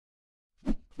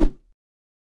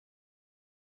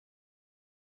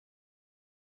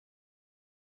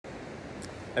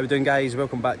How we doing, guys?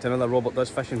 Welcome back to another Robert Does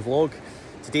Fishing vlog.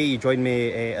 Today you join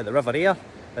me at the River Aire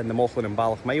in the Mauchline and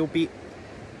Balloch Mile beat.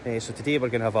 So today we're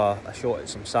going to have a shot at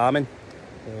some salmon.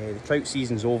 The trout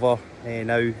season's over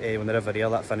now on the River Aire.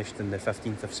 That finished on the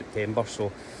 15th of September.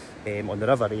 So on the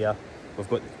River Aire we've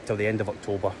got till the end of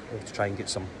October to try and get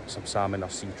some salmon or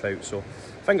sea trout. So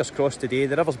fingers crossed today.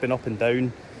 The river's been up and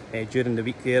down during the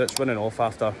week there. It's running off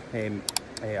after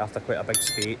quite a big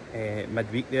spate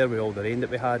midweek there with all the rain that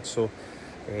we had. So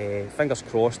fingers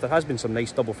crossed. There has been some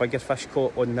nice double figure fish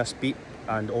caught on this beat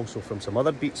and also from some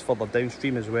other beats further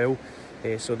downstream as well.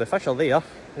 So the fish are there.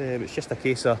 It's just a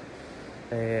case of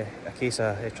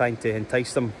trying to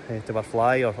entice them to our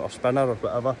fly or spinner or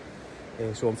whatever.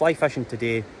 So I'm fly fishing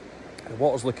today. The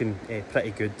water's looking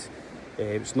pretty good.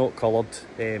 It's not coloured.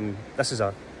 This is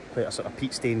quite a sort of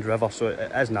peat stained river, so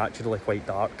it is naturally quite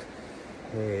dark,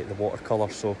 the water colour.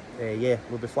 So yeah,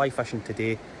 we'll be fly fishing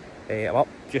today. I'm up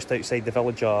just outside the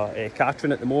village of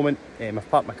Catrine at the moment. I've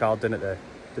parked my car down at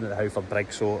the Howford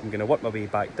brig, so I'm going to work my way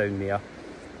back down there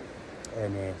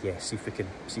and yeah, see if we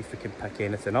can pick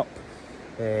anything up.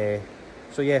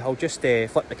 So yeah, I'll just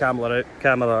flip the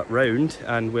camera round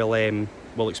and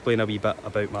we'll explain a wee bit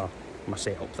about my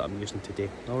setup that I'm using today.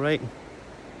 Alright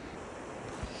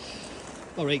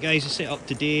guys, the setup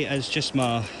today is just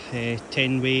my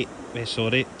 10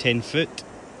 foot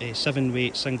 7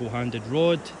 weight single-handed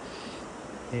rod,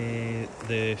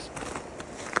 the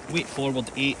weight forward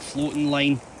 8 floating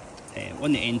line.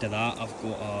 On the end of that I've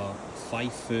got a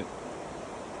 5 foot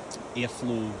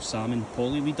airflow salmon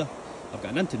poly leader. I've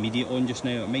got an intermediate on just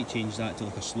now. I might change that to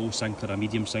like a slow sink or a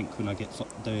medium sink when I get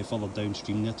further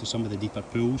downstream there to some of the deeper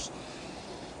pools.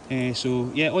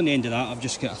 So yeah, on the end of that I've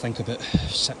just got, I think, about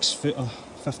 6 foot of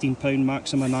 15-pound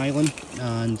maximum nylon,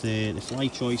 and the fly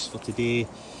choice for today,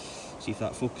 see if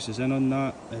that focuses in on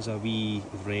that, is a wee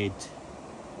red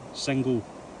single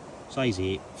size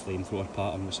 8 flamethrower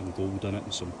pattern with some gold in it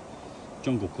and some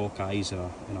jungle cock eyes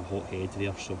and a hot head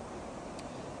there. So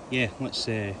yeah, let's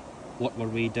work our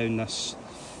way down this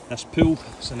pool.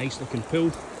 It's a nice looking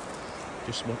pool.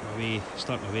 Just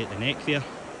start my way at the neck there.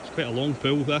 It's quite a long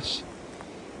pool this,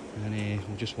 and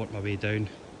we'll just work my way down.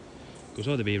 Goes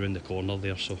all the way around the corner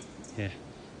there. So yeah,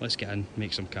 let's get in,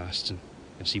 make some casts and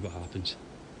see what happens.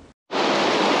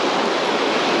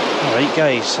 Alright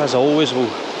guys, as always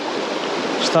we'll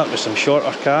start with some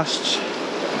shorter casts,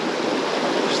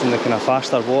 just in the kind of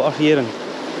faster water here, and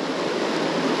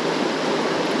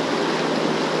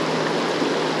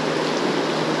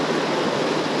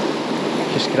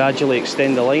just gradually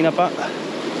extend the line a bit.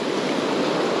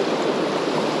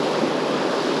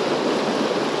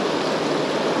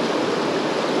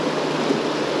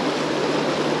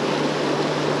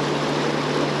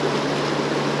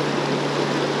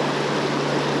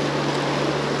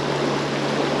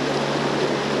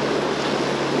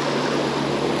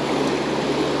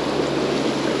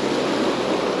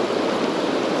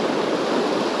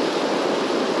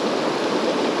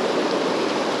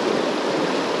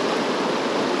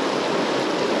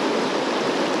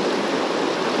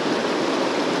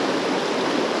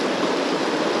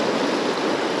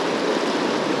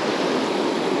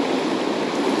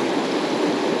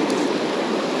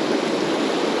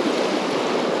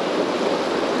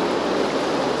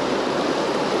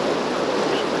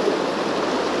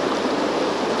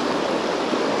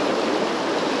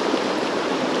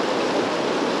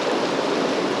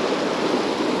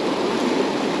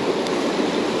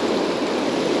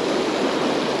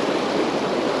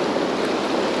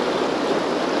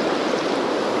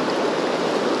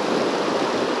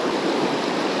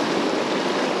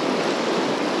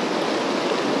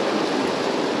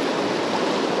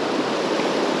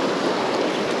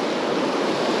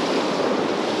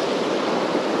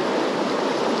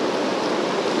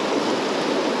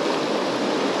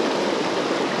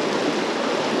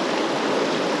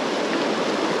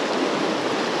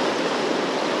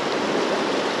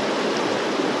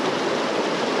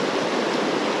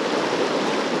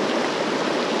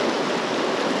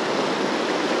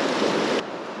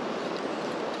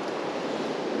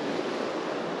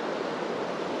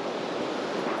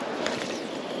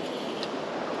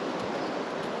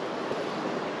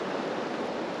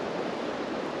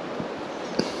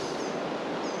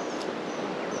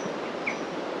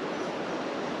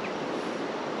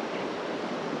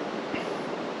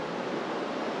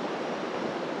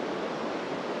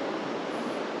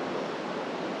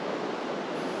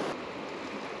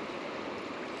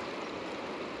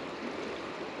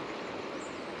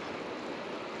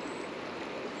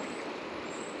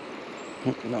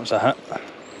 That was a hit.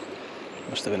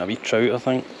 Must have been a wee trout, I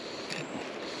think.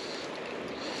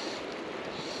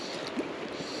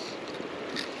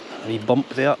 A wee bump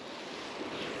there.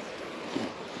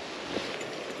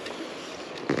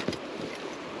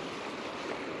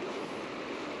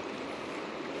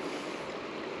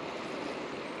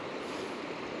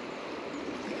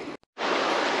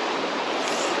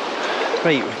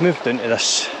 Right, we've moved into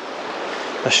this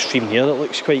stream here that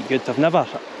looks quite good. I've never,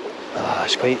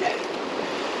 it's quite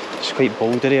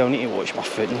bouldery. I'll need to watch my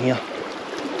footing here.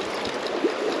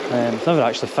 I've never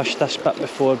actually fished this bit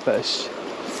before, but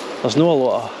there's not a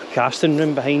lot of casting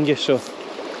room behind you, so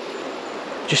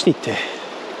just need to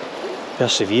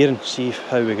persevere and see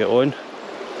how we get on.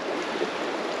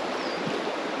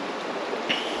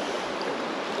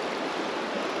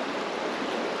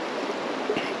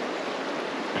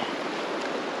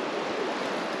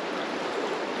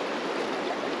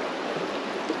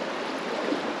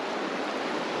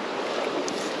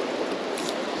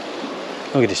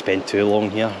 I'm not going to spend too long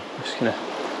here, just gonna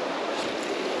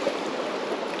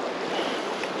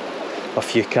a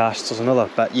few casts. There's another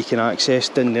bit you can access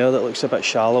down there that looks a bit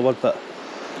shallower, but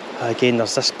again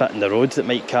there's this bit in the road that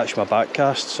might catch my back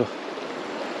cast, so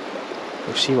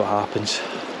we'll see what happens.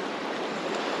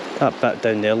 That bit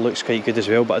down there looks quite good as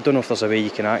well, but I don't know if there's a way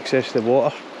you can access the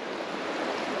water.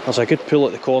 There's a good pool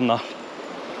at the corner.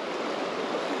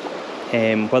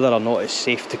 Whether or not it's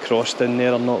safe to cross down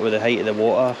there or not with the height of the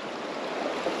water,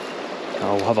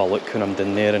 I'll have a look when I'm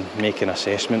down there and make an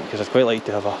assessment, because I'd quite like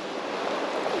to have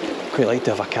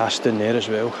a cast down there as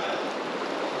well.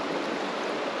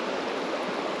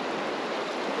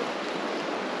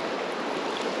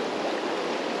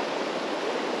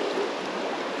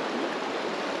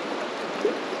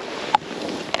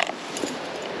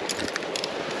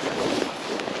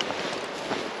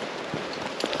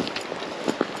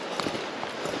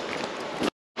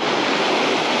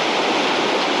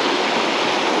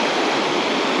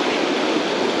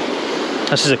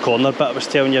 This is the corner bit I was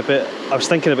telling you about. I was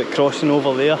thinking about crossing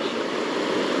over there,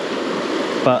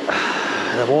 but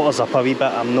the water's up a wee bit.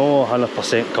 I'm not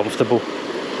 100% comfortable.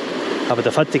 I would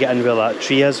have had to get in where that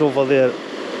tree is over there.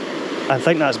 I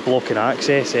think that's blocking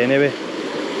access anyway,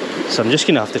 so I'm just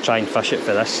going to have to try and fish it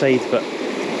for this side, but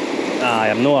I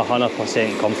am not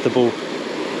 100% comfortable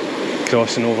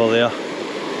crossing over there.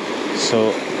 So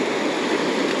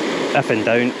if in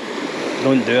doubt,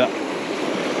 don't do it.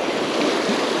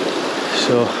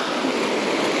 So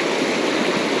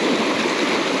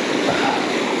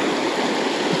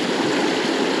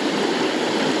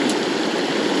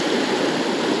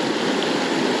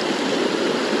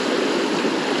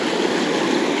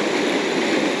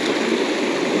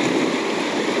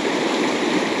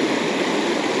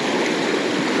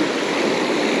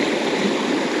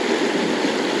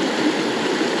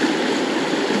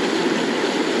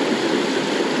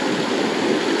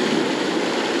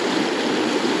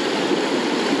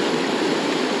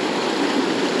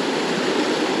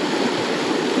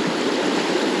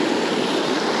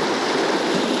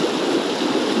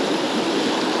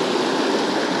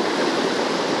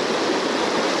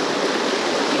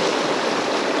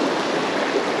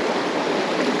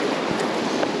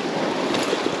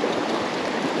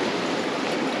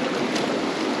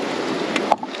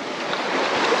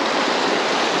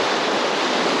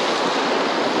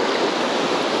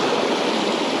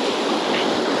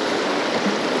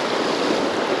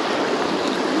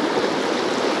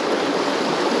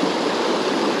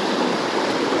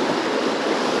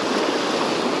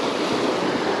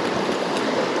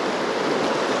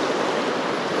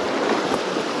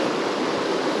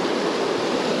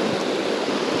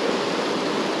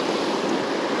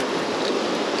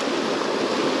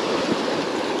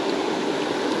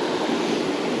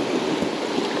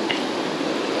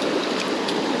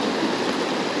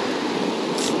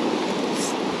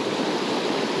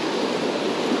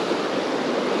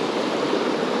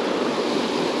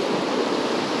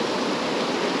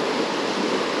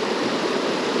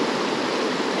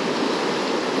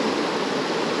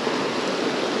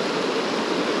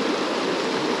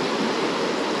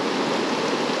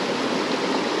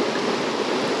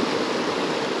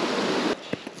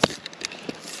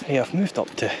yeah, I've moved up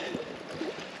to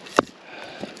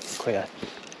quite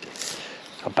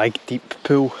a big deep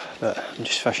pool, but I'm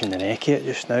just fishing the neck of it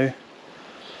just now.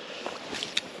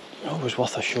 Always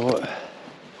worth a shot.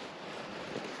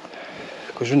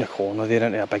 Goes round the corner there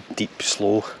into a big deep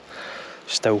slow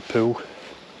still pool,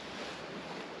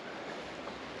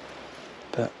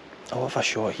 but I'll have a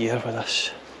shot here with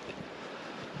this.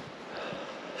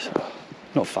 So,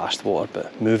 not fast water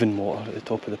but moving water at the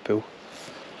top of the pool.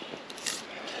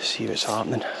 See what's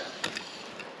happening.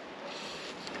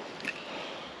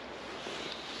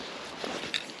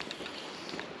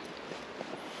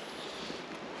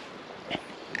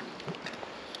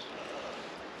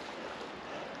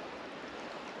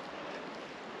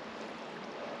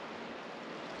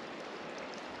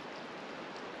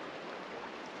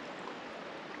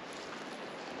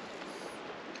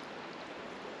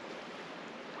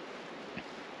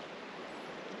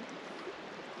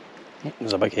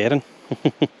 There's a big herring.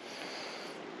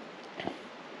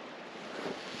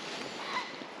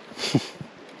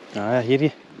 Aye, I hear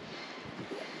you.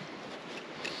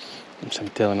 I'm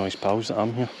telling all his pals that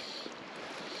I'm here.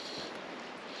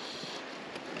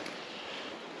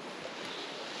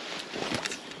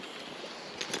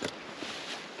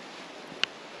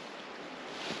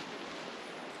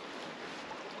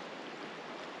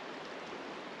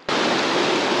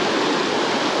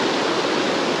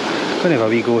 Gonna have a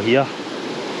wee go here.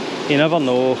 You never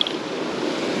know.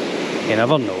 You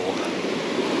never know.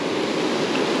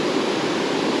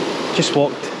 Just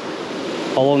walked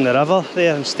along the river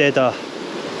there instead of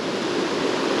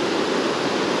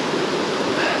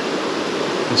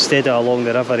along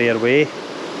the river Air way.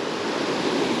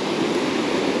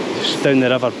 Just down the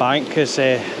river bank, because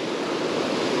there's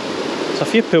a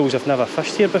few pools I've never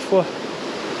fished here before.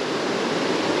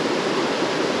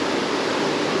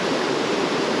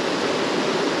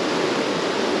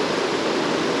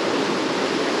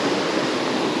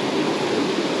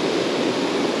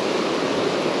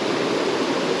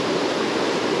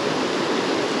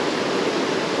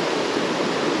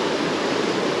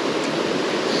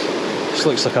 This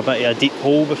looks like a bit of a deep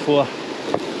hole before,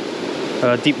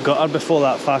 or a deep gutter before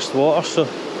that fast water, so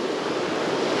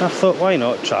I thought, why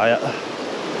not try it?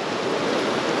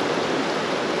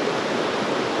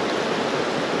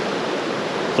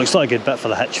 Looks like a good bit for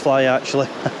the hitch fly actually.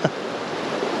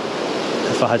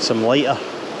 If I had some lighter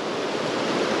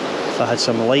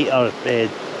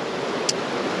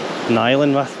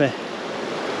nylon with me,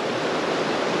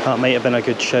 that might have been a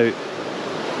good shout.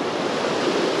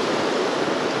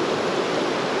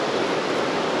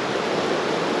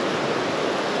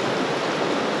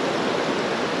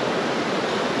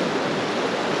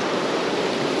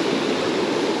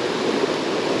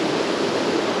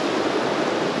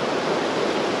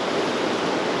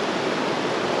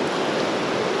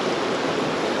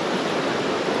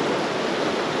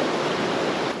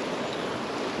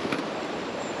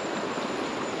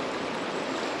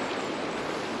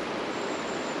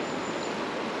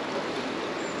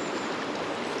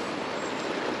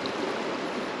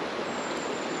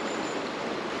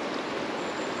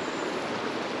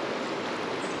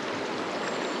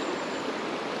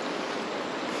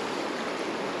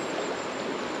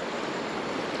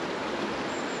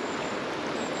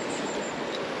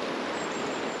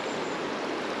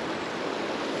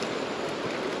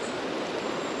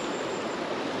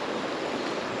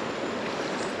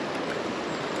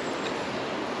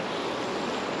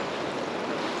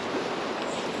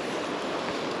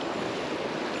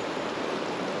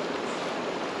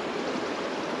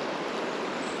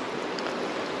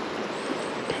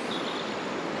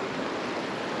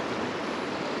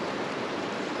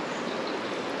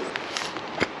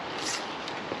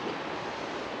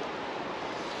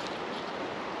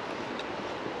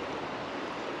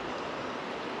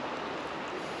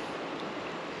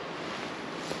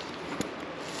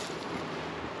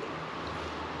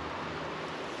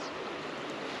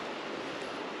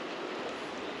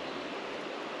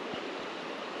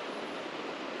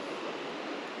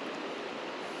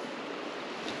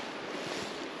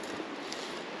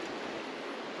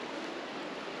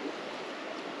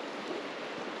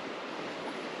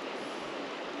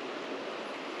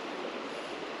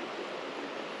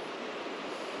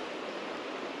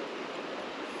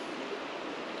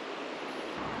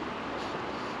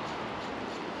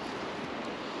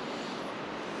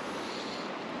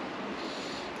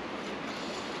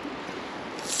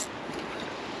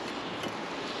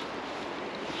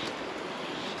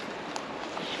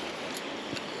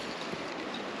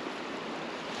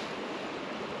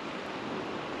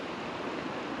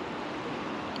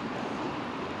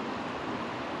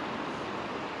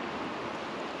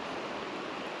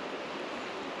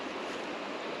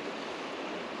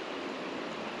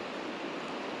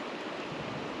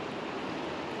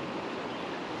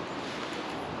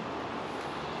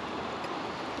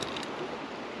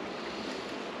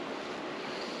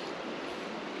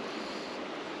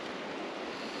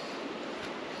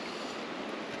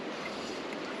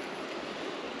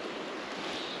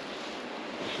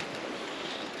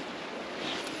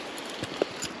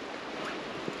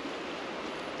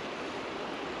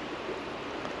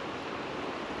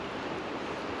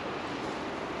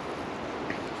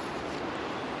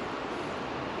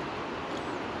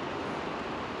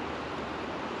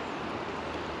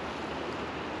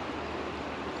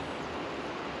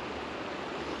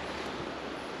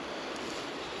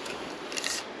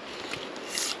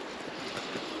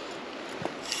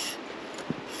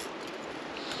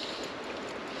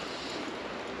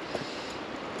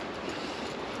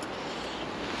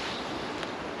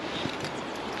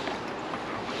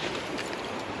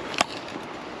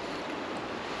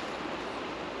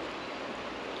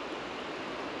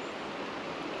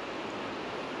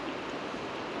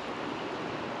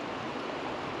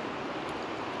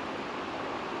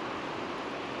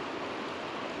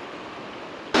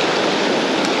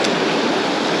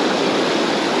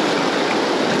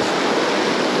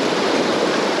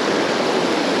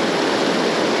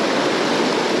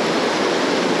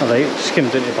 Right, just came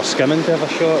down to Skimming to have a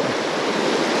shot.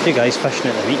 A few guys fishing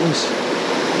at the meetings.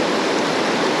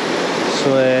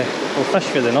 So we'll fish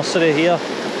for the nursery here.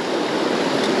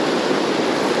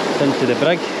 Into the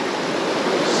brig.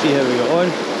 See how we get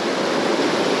on.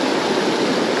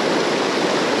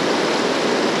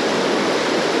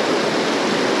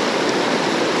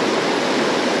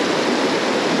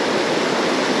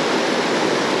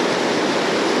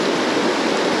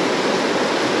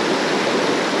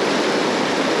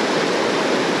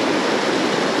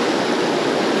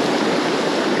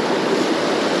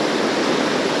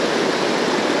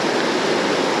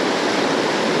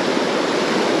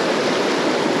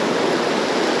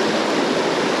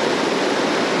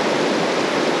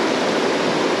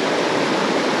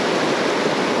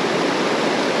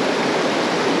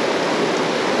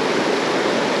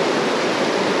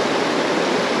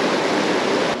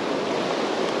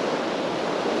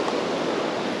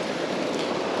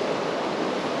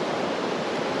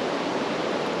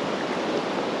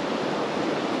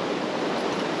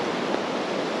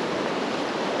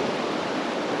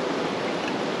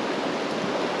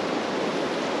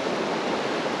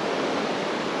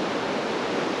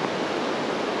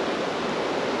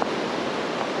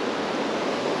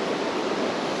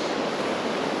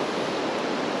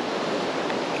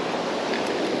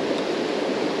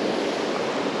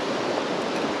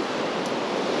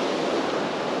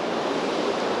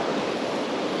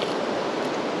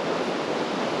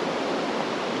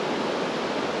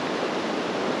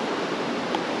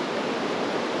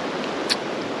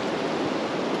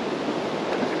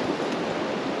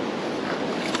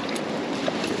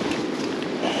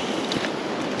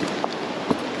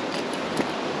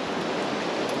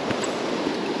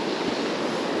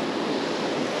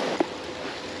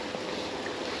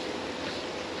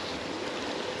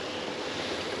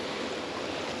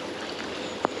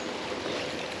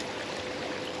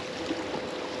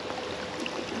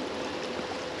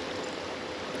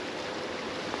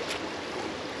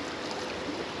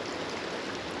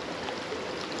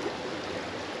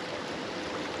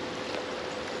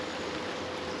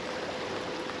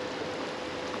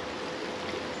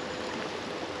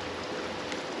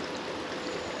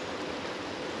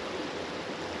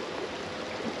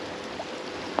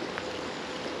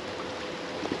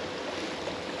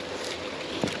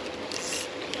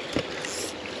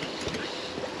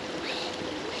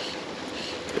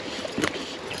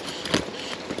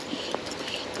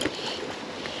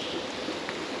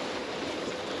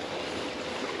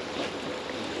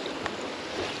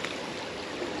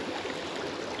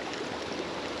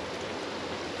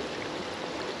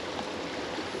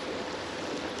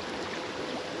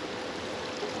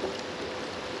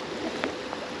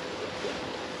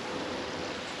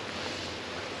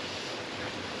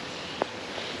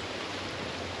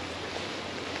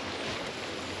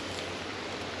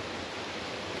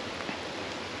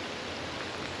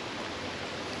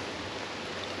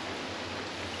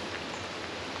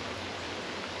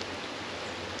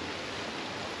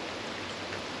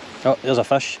 Oh, there's a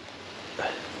fish.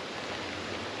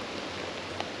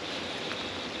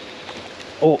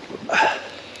 Oh.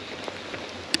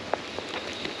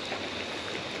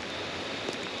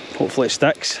 Hopefully it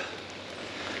sticks.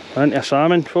 We're into a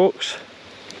salmon, folks.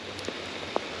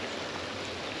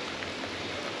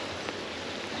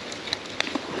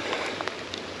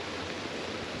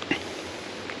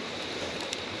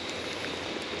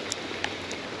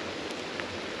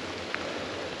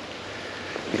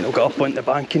 I'll get up on the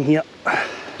bank in here. I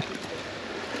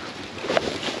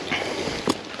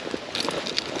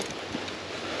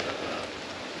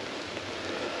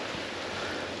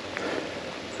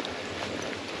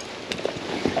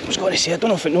was going to say, I don't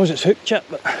know if it knows it's hooked yet,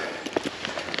 but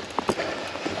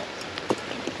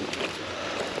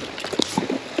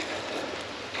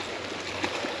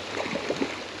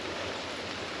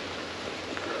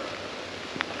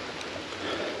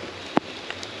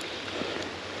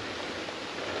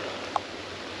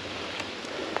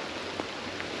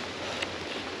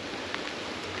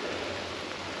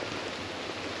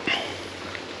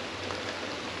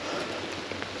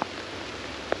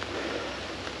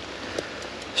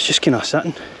it's just kind of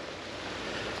sitting.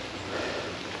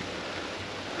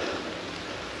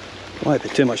 Might be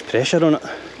too much pressure on it.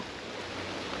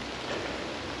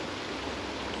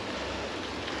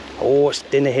 Oh, it's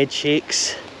doing the head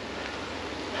shakes.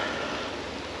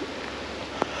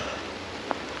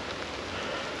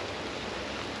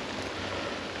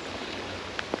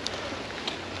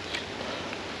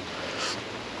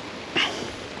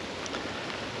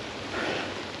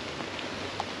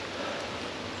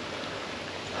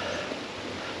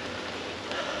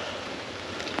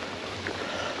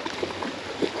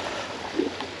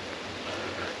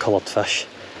 coloured fish.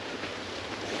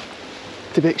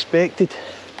 To be expected.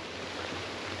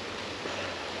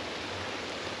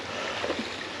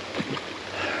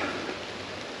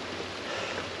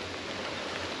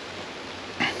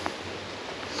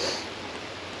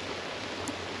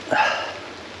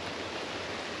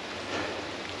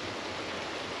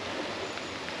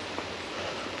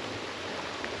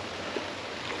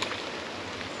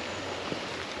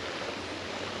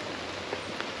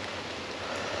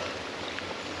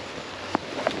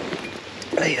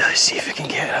 Right, let's see if we can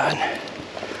get it on,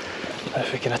 or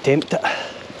if we can attempt it.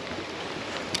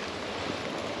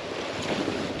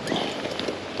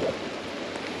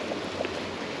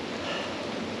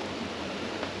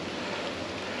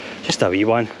 Just a wee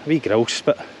one, a wee grouse,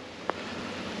 but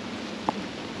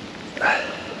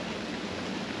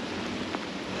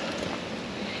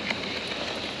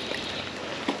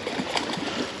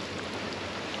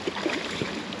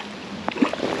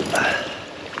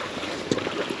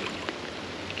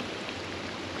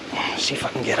see if I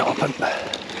can get it up him.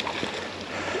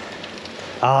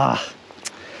 Ah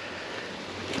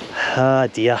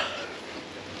dear.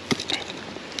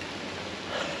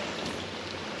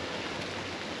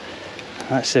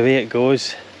 That's the way it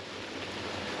goes.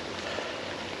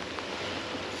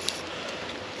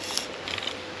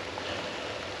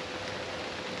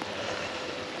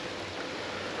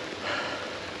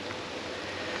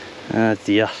 Ah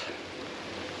dear.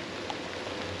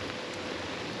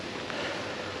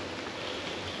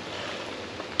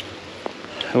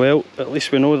 Well, at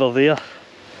least we know they're there.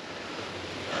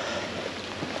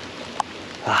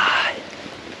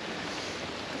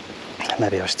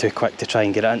 Maybe I was too quick to try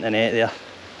and get it into the net there.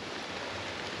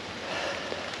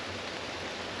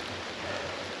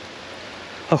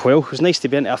 Oh well, it was nice to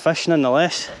be into a fish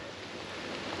nonetheless.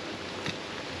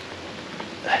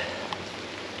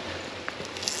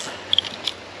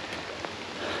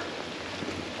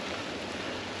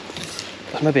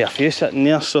 There's maybe a few sitting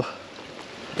there, so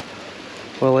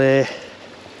we'll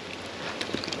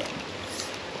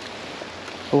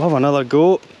have another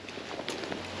go.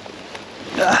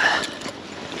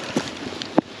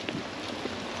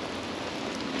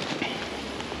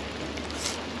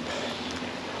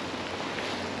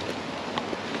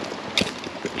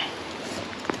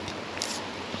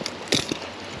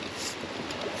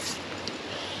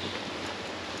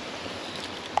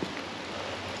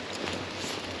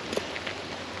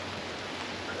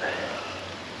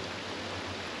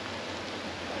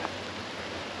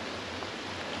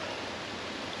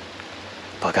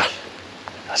 Bugger,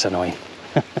 that's annoying.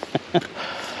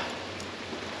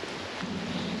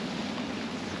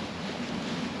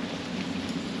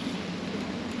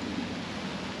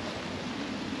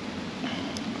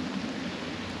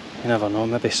 You never know,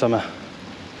 maybe some of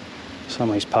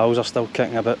his pals are still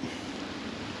kicking about.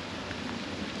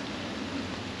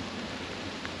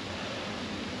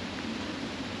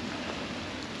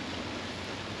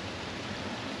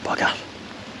 Bugger.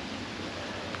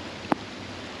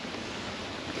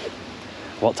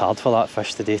 Worked hard for that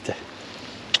fish today to...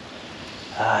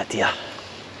 Ah dear.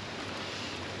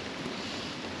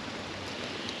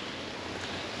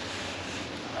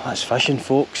 That's fishing,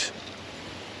 folks.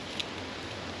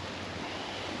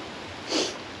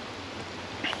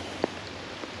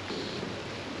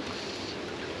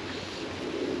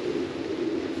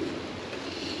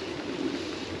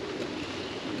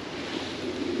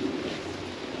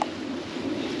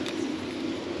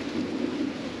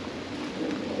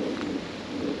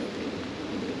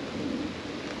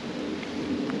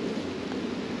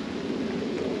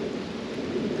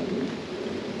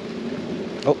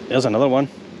 Oh, there's another one.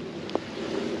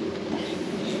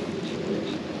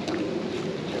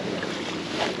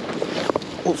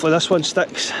 Hopefully this one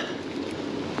sticks.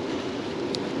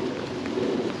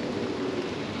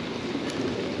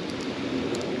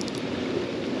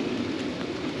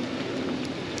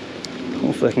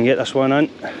 Hopefully I can get this one on.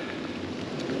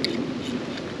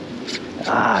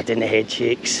 Ah, didn't the head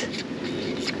shakes.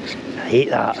 I hate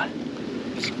that.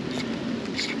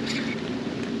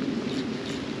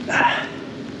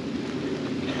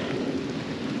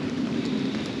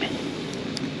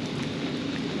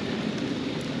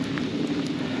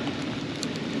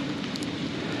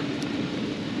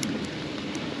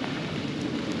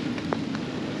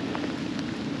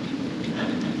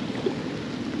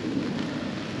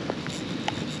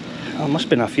 There must have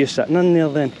been a few sitting in there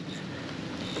then.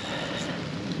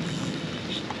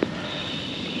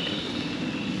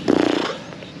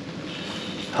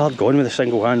 Hard going with a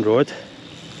single hand rod.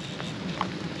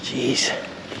 Jeez.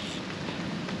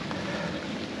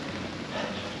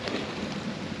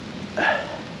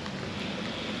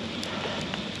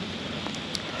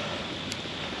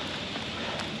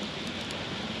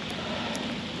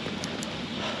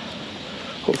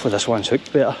 Hopefully this one's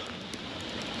hooked better.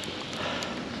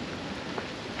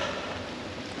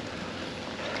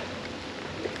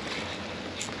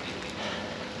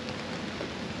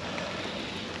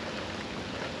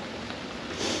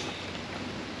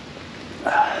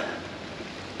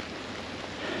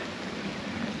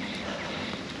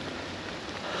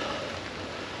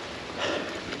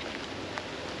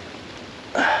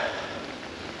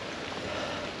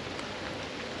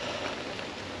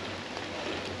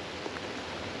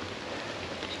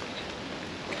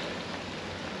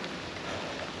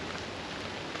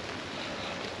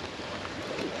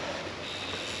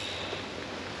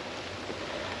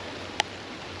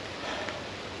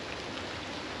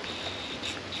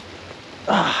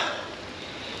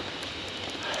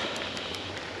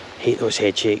 Hate those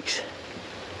head shakes.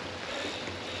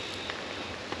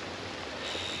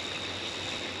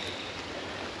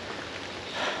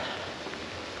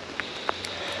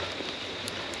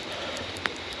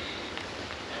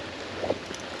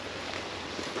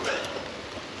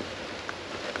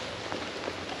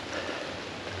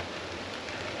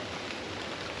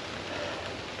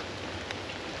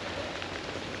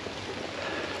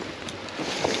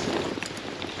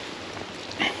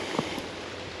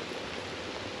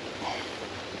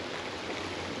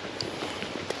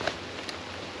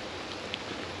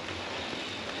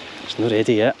 It's not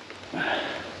ready yet.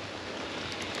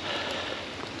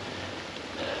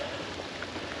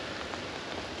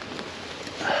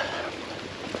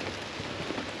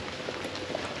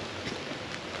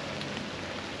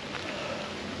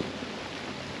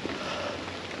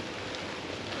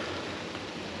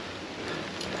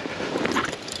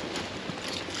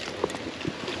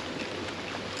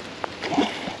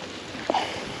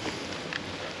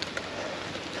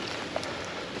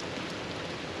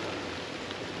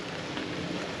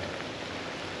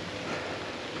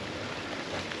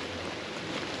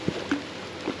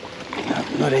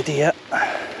 Not ready yet.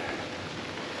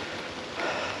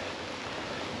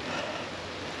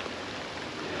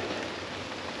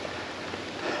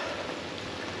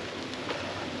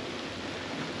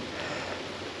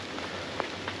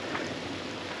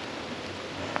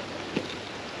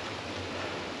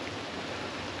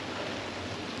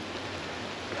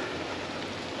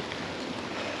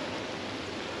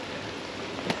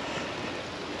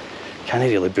 Can't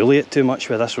really bully it too much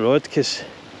with this rod because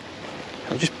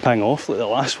it'll just ping off like the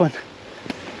last one.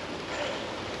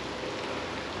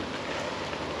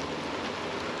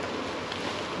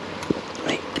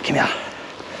 Right, come here.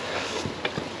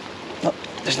 No,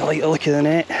 doesn't like the look of the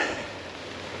net.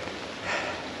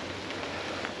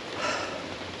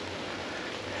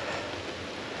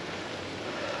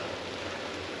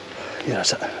 Yeah,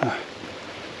 that's it.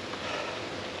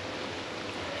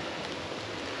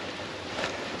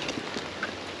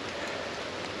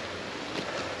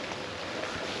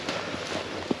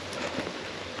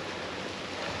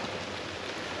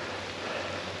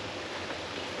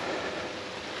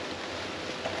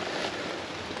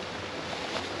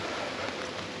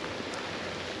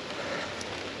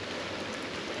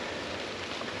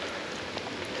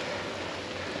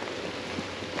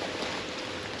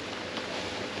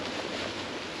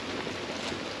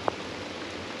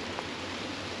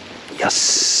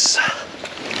 Yes!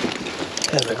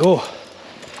 There we go.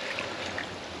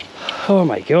 Oh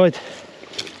my god.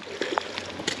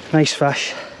 Nice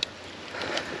fish.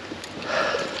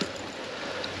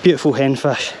 Beautiful hen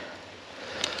fish.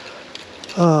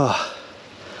 Oh,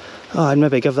 I'd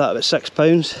maybe give that about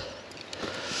 £6.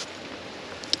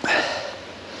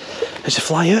 Is the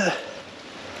fly out?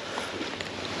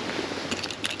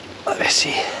 Let me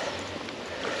see.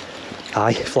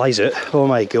 Aye, flies out. Oh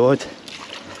my god.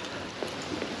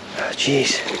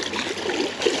 Jeez.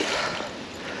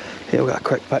 Here, we've got a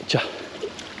quick picture.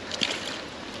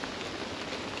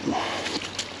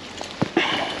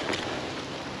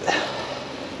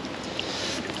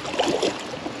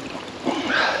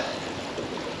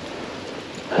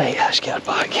 Right, let's get her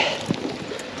back.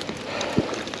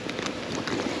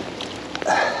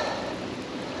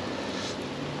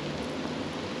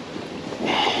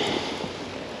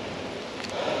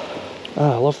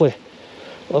 Ah, lovely,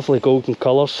 lovely golden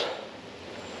colours.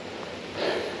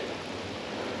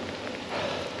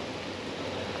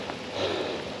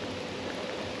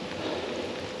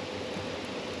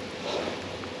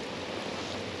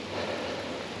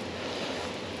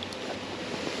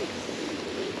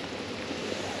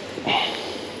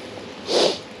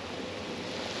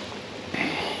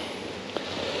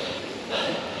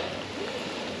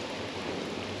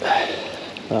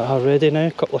 Ready now,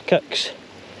 a couple of kicks.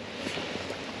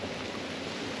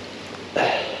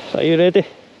 Are you ready?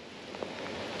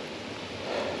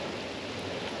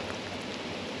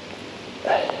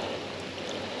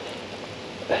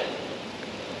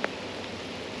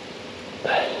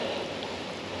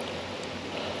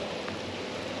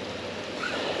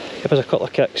 Give us a couple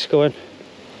of kicks, go in.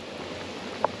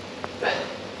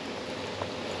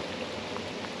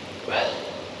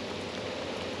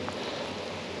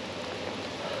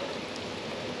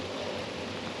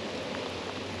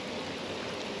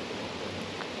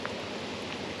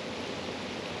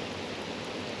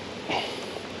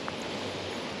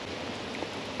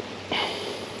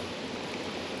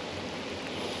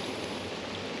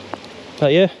 Is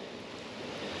that you?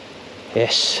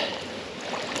 Yes.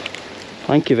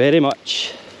 Thank you very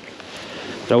much.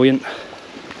 Brilliant.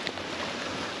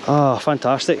 Ah,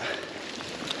 fantastic.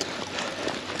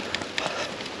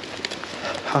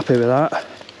 Happy with that.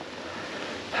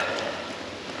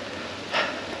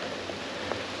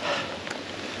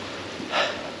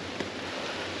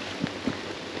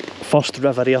 First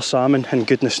river ear salmon in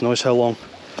goodness knows how long.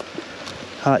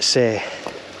 That's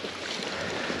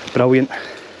brilliant.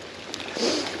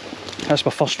 That's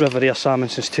my first river ear salmon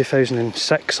since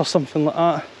 2006 or something like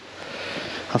that.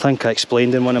 I think I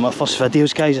explained in one of my first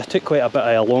videos, guys, I took quite a bit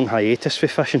of a long hiatus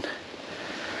with fishing.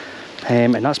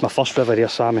 And that's my first river ear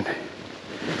salmon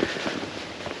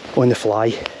on the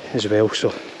fly as well,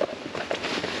 so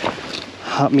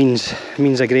that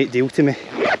means a great deal to me.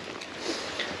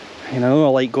 You know, I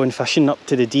like going fishing up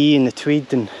to the Dee and the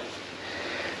Tweed and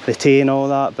the Tay and all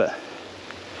that, but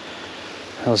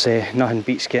there's nothing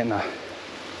beats getting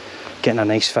a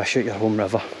nice fish out your home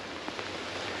river.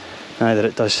 Neither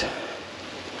it does.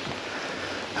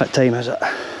 What time is it?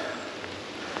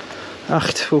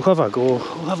 We'll have a go,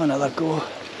 we'll have another go.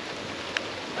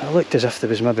 It looked as if there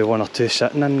was maybe one or two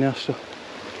sitting in there, so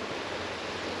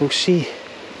we'll see.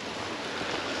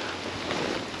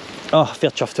 Oh, fair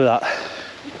chuffed with that.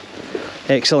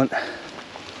 Excellent.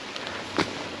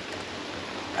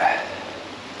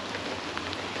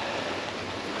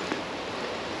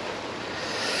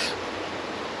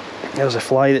 There's a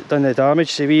fly that done the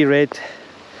damage, the wee red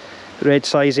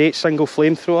size 8 single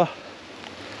flamethrower.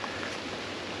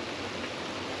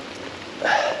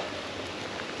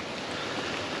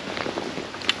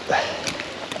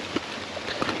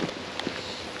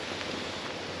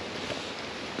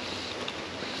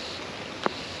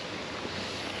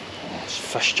 This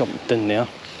fish jumped in there.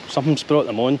 Something's brought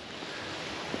them on.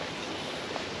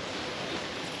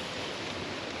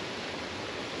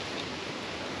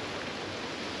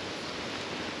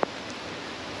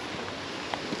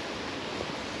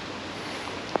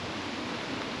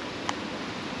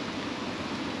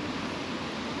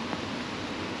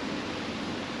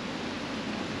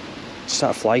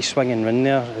 That fly swinging in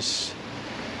there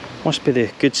must be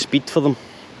the good speed for them.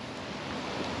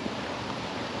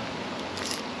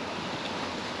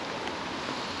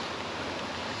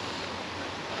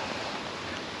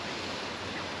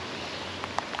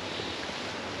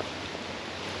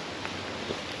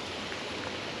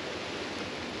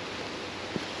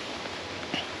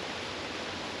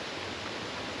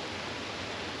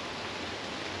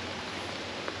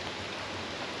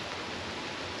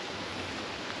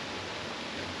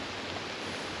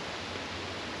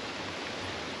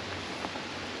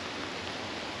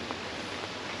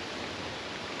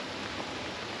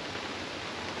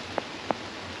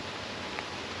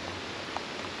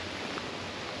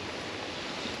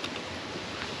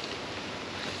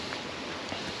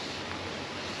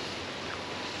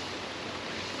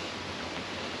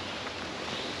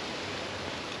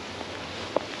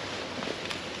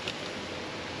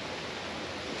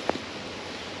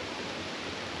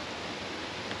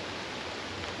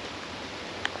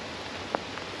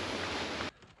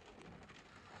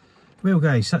 Well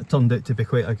guys, that turned out to be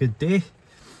quite a good day.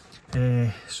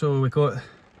 So we got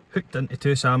hooked into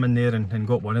 2 salmon there and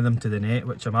got one of them to the net,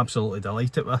 which I'm absolutely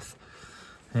delighted with.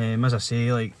 As I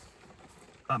say, like,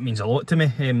 that means a lot to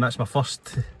me. That's my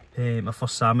first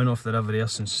salmon off the River Aire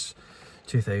since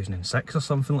 2006 or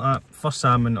something like that. First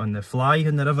salmon on the fly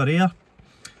in the River Aire,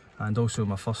 and also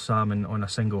my first salmon on a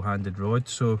single-handed rod.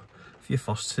 So a few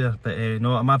firsts there, but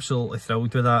no, I'm absolutely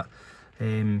thrilled with that.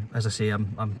 As I say,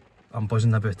 I'm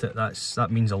buzzing about it. That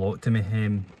means a lot to me.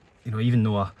 You know, even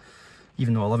though I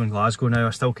live in Glasgow now,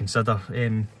 I still consider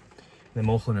the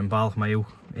Mauchline and Ballochmyle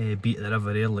beat the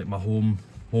River Aire like my home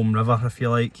river, if you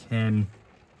like.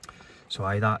 So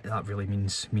aye, that really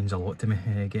means a lot to me.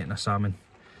 Getting a salmon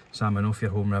off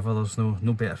your home river, there's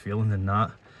no better feeling than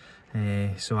that.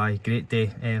 So aye, great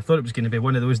day. I thought it was going to be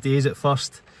one of those days at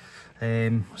first.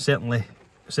 Certainly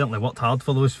worked hard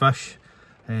for those fish.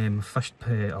 Fished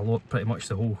a lot, pretty much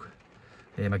the whole,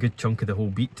 a good chunk of the whole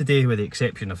beat today, with the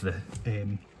exception of the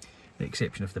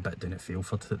bit down at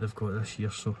Howford that they've got this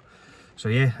year. So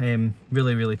yeah,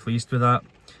 really pleased with that.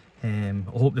 I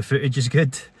hope the footage is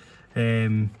good.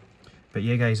 But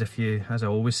yeah guys, if you, as I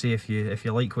always say, if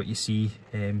you like what you see,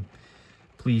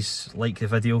 please like the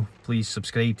video, please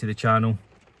subscribe to the channel.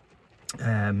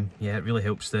 Yeah, it really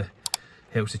helps the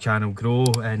channel grow,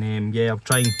 and yeah, I'll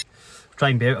try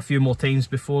and be out a few more times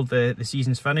before the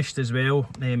season's finished as well.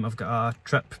 I've got a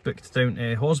trip booked down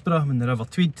to Horsburgh in the River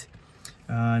Tweed,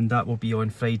 and that will be on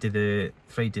Friday the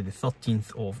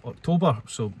 13th of October.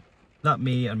 So that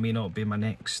may or may not be my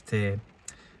next the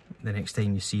next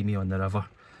time you see me on the river.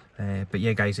 But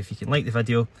yeah guys, if you can like the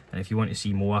video and if you want to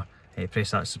see more,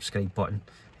 press that subscribe button.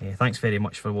 Thanks very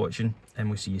much for watching, and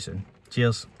we'll see you soon.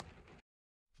 Cheers.